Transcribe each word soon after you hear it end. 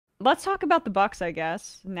let's talk about the Bucs, I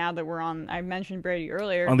guess. Now that I mentioned Brady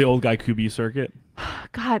earlier. On the old guy QB circuit.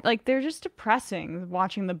 God, like they're just depressing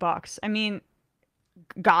watching the Bucs. I mean,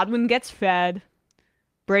 Godwin gets fed.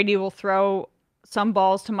 Brady will throw some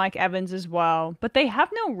balls to Mike Evans as well, but they have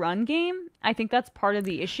no run game. I think that's part of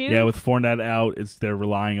the Yeah, issue. with Fournette out, they're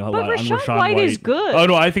relying a But lot on Rashawn Rashawn White is White. good. Oh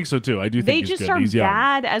no, I think so too. I do think They he's just good. are He's young.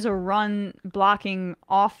 bad as a run blocking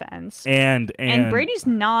offense. And And Brady's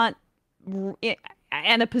not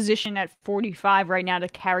in a position at 45 right now to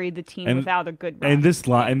carry the team and without a good and run. this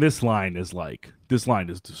line is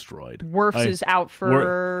destroyed. Wirfs is out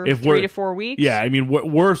for if 3 to 4 weeks. Yeah, I mean,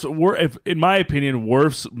 if in my opinion,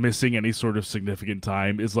 Wirfs missing any sort of significant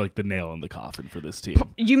time is like the nail in the coffin for this team.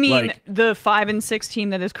 You mean Like, the 5-6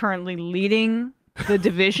 team that is currently leading the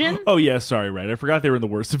division? oh yeah, sorry, right. I forgot they were in the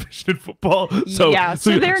worst division in football. So Yeah,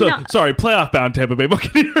 so they're not. Sorry, playoff bound Tampa Bay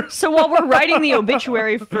Buccaneers. So while we're writing the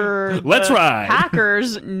obituary for Let's the ride.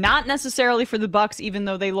 Packers, not necessarily for the Bucs, even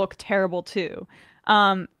though they look terrible too.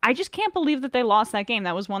 I just can't believe that they lost that game.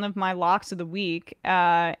 That was one of my locks of the week.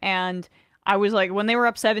 And I was like, when they were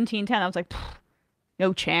up 17-10, I was like,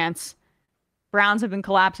 no chance. Browns have been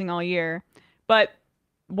collapsing all year. But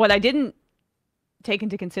what I didn't take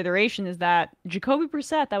into consideration is that Jacoby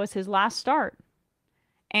Brissett, that was his last start.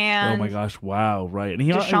 Oh my And gosh, wow, right. And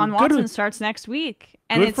Deshaun good Watson starts next week.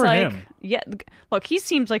 And good it's for like, him. yeah, look, he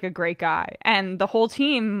seems like a great guy. And the whole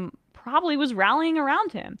team probably was rallying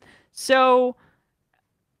around him. So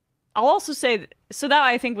I'll also say, so that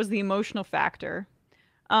I think was the emotional factor.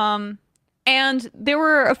 And there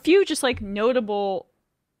were a few just like notable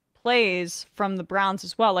plays from the Browns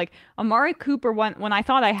as well. Like Amari Cooper, when I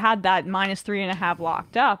thought I had that -3.5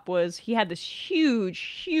 locked up, was he had this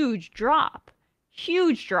huge drop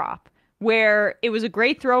where it was a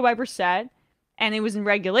great throw by Brissett and it was in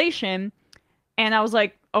regulation. And I was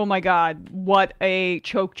like, oh my God, what a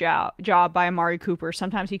choke job by Amari Cooper.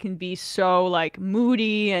 Sometimes he can be so like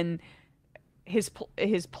moody and his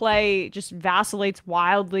play just vacillates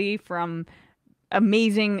wildly from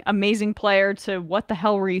amazing player to what the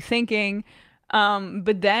hell were you thinking?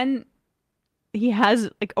 But then he has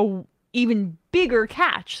like a even bigger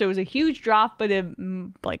catch. So it was a huge drop, but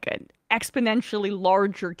like an exponentially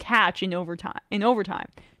larger catch in overtime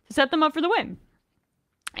to set them up for the win.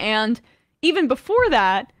 And even before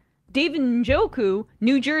that, David Njoku,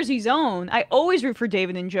 New Jersey's own. I always root for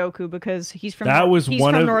David Njoku because he's from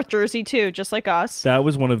North Jersey too, just like us. That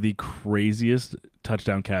was one of the craziest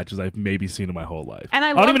touchdown catches I've maybe seen in my whole life. And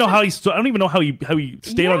I don't even know how he I don't even know how he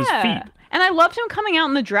stayed on his feet. And I loved him coming out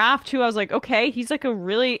in the draft too. I was like, okay, he's like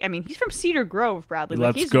he's from Cedar Grove, Bradley.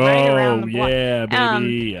 Like, Let's he's go. Right around the block. Yeah,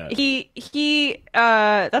 baby. He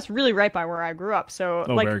that's really right by where I grew up. So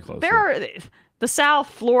like very close. there are the South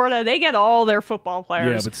Florida, they get all their football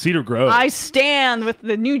players. Yeah, but Cedar Grove. I stand with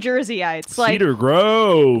the New Jerseyites. Like, Cedar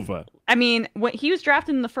Grove. I mean, when he was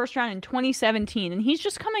drafted in the first round in 2017, and he's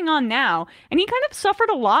just coming on now, and he kind of suffered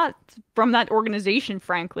a lot from that organization,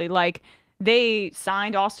 frankly. Like, they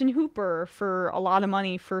signed Austin Hooper for a lot of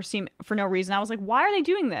money for no reason. I was like, why are they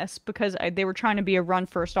doing this? Because they were trying to be a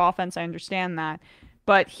run-first offense. I understand that.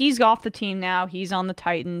 But he's off the team now. He's on the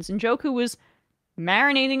Titans. And Njoku was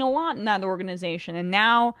marinating a lot in that organization. And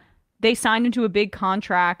now they signed him to a big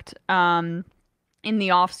contract in the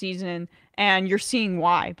offseason. And you're seeing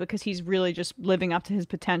why, because he's really just living up to his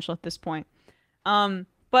potential at this point.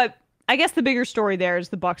 But I guess the bigger story there is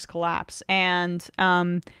the Bucs collapse. And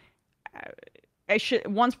once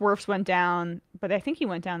Wirfs went down, but I think he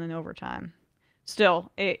went down in overtime.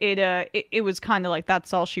 Still, it was kind of like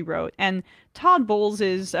that's all she wrote. And Todd Bowles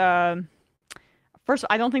is first.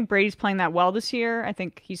 I don't think Brady's playing that well this year. I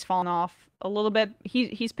think he's fallen off a little bit.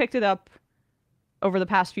 He's picked it up over the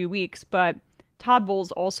past few weeks, but Todd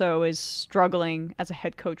Bowles also is struggling as a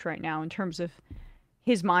head coach right now in terms of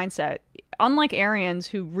his mindset. Unlike Arians,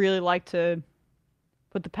 who really like to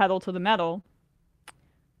put the pedal to the metal,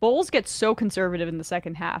 Bowles gets so conservative in the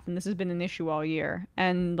second half, and this has been an issue all year.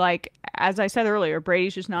 And like as I said earlier,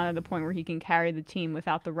 Brady's just not at the point where he can carry the team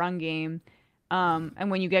without the run game. And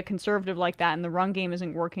when you get conservative like that and the run game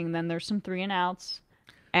isn't working, then there's some 3-and-outs,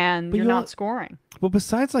 and you're not scoring. But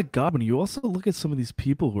besides like Godwin, you also look at some of these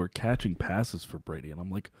people who are catching passes for Brady, and I'm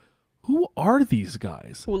like, who are these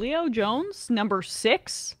guys? Julio Jones, number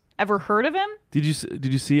 6. Ever heard of him? Did you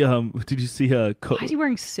see Why is he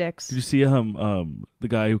wearing 6? Did you see the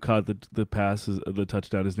guy who caught the passes, the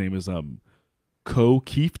touchdown? His name is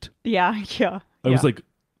Kieft. Yeah. I was like,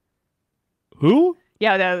 who?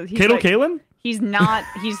 Yeah, Kato Kalin? He's not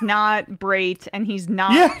Brait, and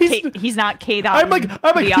Yeah, he's not Kate I'm like,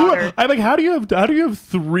 the Otter. how do you have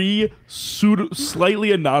three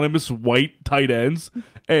slightly anonymous white tight ends,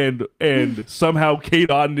 and somehow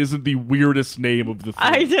Kate Otten isn't the weirdest name of the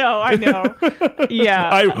I three? know, I know.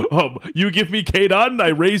 Yeah. You give me Kate Otten, I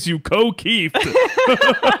raise you Co Keith.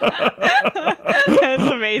 That's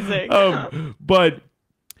amazing. But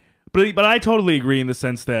I totally agree in the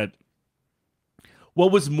sense that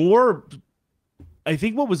what was more I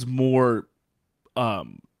think what was more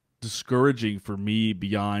discouraging for me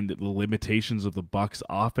beyond the limitations of the Bucs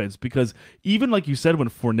offense, because even like you said, when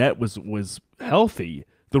Fournette was healthy,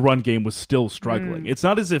 the run game was still struggling. It's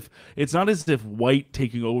not as if White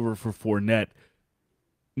taking over for Fournette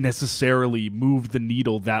necessarily moved the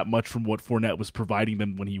needle that much from what Fournette was providing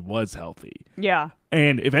them when he was healthy. Yeah.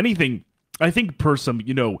 And if anything, I think per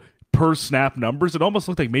snap numbers, it almost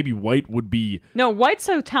looked like maybe White would be. No, White's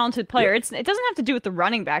a talented player. It doesn't have to do with the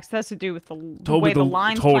running backs. It has to do with the way the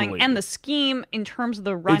line's playing and the scheme in terms of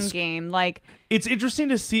the run game. Like, it's interesting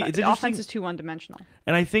to see. The offense is too one-dimensional.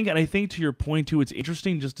 And I think to your point too, it's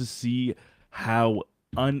interesting just to see how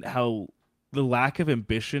the lack of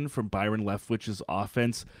ambition from Byron Leftwich's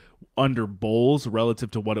offense under Bowles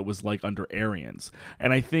relative to what it was like under Arians.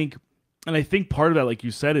 And I think part of that, like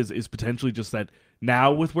you said, is potentially just that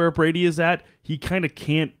now with where Brady is at, he kind of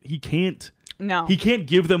can't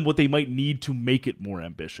give them what they might need to make it more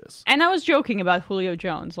ambitious. And I was joking about Julio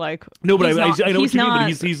Jones, like, no, but I know what you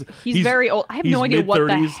mean. But he's very old. I have no idea what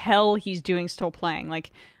the hell he's doing still playing.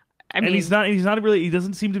 Like, I mean, he's not really. He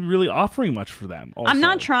doesn't seem to be really offering much for them. Also. I'm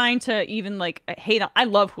not trying to even like hate on. I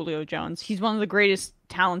love Julio Jones. He's one of the greatest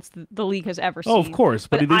talents the league has ever seen. Oh, of course,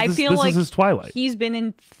 but I feel like this is his twilight. He's been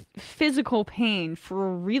in physical pain for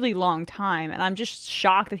a really long time, and I'm just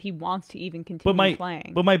shocked that he wants to even continue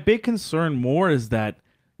playing. But my big concern more is that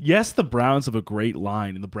yes, the Browns have a great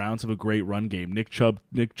line and the Browns have a great run game. Nick Chubb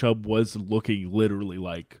was looking literally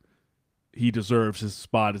like he deserves his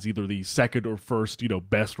spot as either the second or first,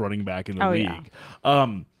 best running back in the league. Yeah.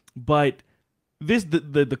 But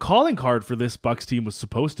the calling card for this Bucs team was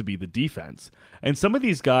supposed to be the defense. And some of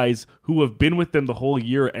these guys who have been with them the whole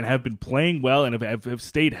year and have been playing well and have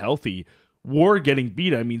stayed healthy were getting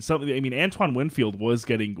beat. Antoine Winfield was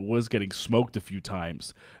getting smoked a few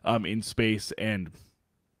times in space, and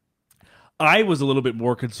I was a little bit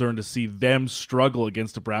more concerned to see them struggle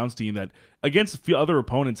against a Browns team that against a few other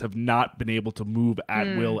opponents have not been able to move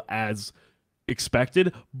at will as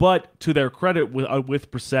expected. But to their credit, with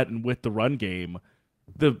Brissett and with the run game,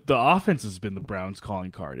 the offense has been the Browns' calling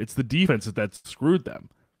card. It's the defense that's screwed them.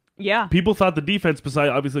 Yeah. People thought the defense, besides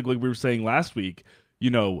obviously like we were saying last week,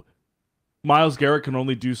 Myles Garrett can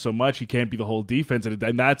only do so much. He can't be the whole defense, and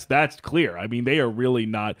that's clear. I mean, they are really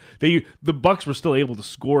not. The Bucs were still able to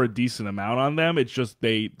score a decent amount on them. It's just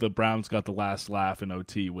the Browns got the last laugh in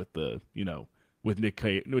OT with with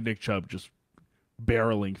Nick Chubb just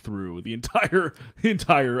barreling through the entire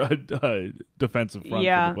defensive front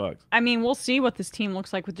for the Bucs. I mean, we'll see what this team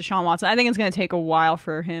looks like with Deshaun Watson. I think it's going to take a while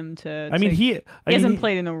for him to. He hasn't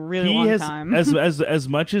played in a really long time. as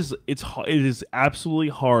much as it is absolutely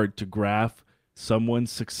hard to graph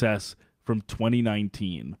someone's success from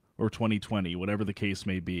 2019 or 2020, whatever the case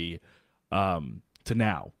may be, to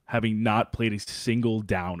now having not played a single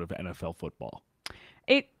down of NFL football.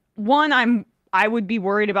 I would be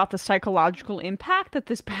worried about the psychological impact that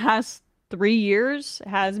this past 3 years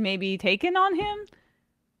has maybe taken on him.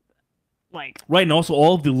 Right, and also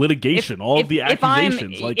all of the litigation, all of the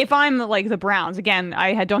accusations. If I'm like the Browns, again,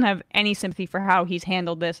 I don't have any sympathy for how he's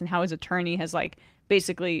handled this and how his attorney has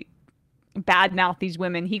basically badmouthed these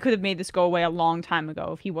women. He could have made this go away a long time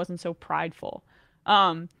ago if he wasn't so prideful.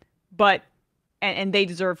 But they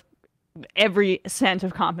deserve every cent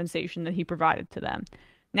of compensation that he provided to them.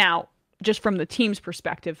 Now, just from the team's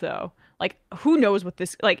perspective, though, who knows what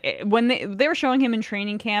this when they were showing him in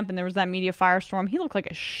training camp and there was that media firestorm, he looked like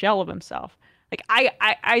a shell of himself.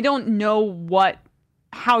 I don't know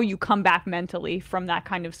how you come back mentally from that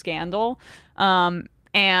kind of scandal, and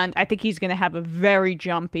I think he's going to have a very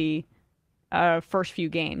jumpy first few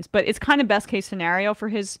games. But it's kind of best case scenario for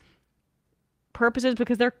his purposes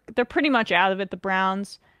because they're pretty much out of it. The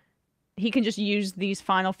Browns. He can just use these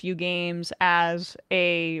final few games as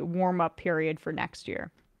a warm-up period for next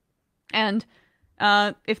year. And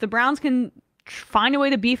if the Browns can find a way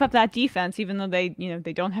to beef up that defense, even though they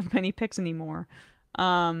don't have many picks anymore,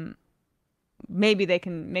 maybe they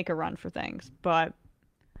can make a run for things. But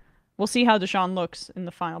we'll see how Deshaun looks in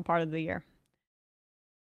the final part of the year.